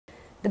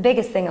the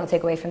biggest thing I'll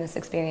take away from this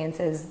experience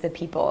is the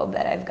people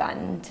that I've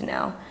gotten to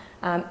know.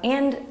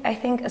 And I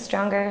think a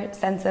stronger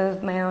sense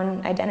of my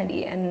own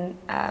identity and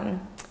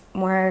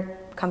more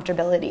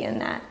comfortability in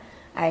that.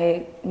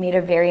 I made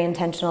a very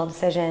intentional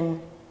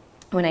decision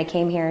when I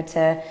came here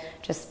to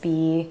just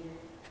be,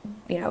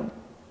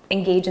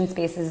 engage in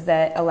spaces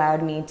that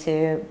allowed me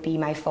to be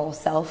my full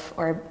self,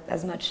 or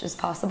as much as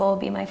possible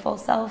be my full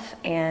self.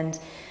 And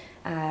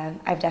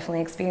I've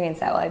definitely experienced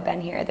that while I've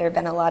been here. There have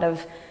been a lot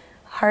of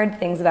hard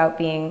things about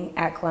being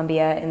at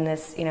Columbia in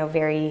this,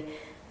 very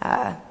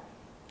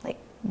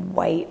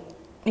white,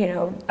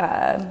 like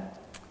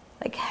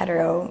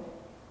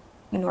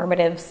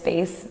heteronormative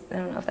space. I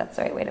don't know if that's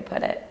the right way to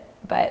put it,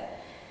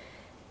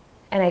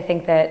 and I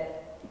think that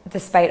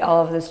despite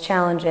all of those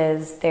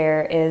challenges,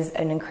 there is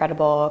an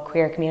incredible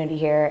queer community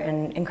here,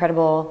 and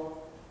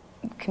incredible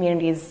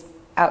communities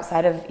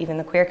outside of even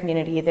the queer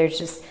community. There's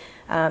just,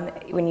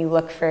 when you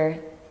look for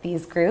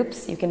these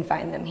groups, you can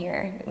find them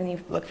here. When you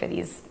look for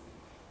these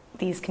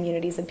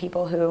communities of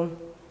people who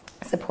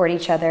support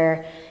each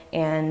other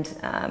and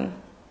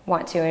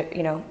want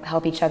to,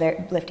 help each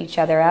other, lift each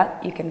other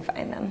up, you can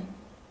find them.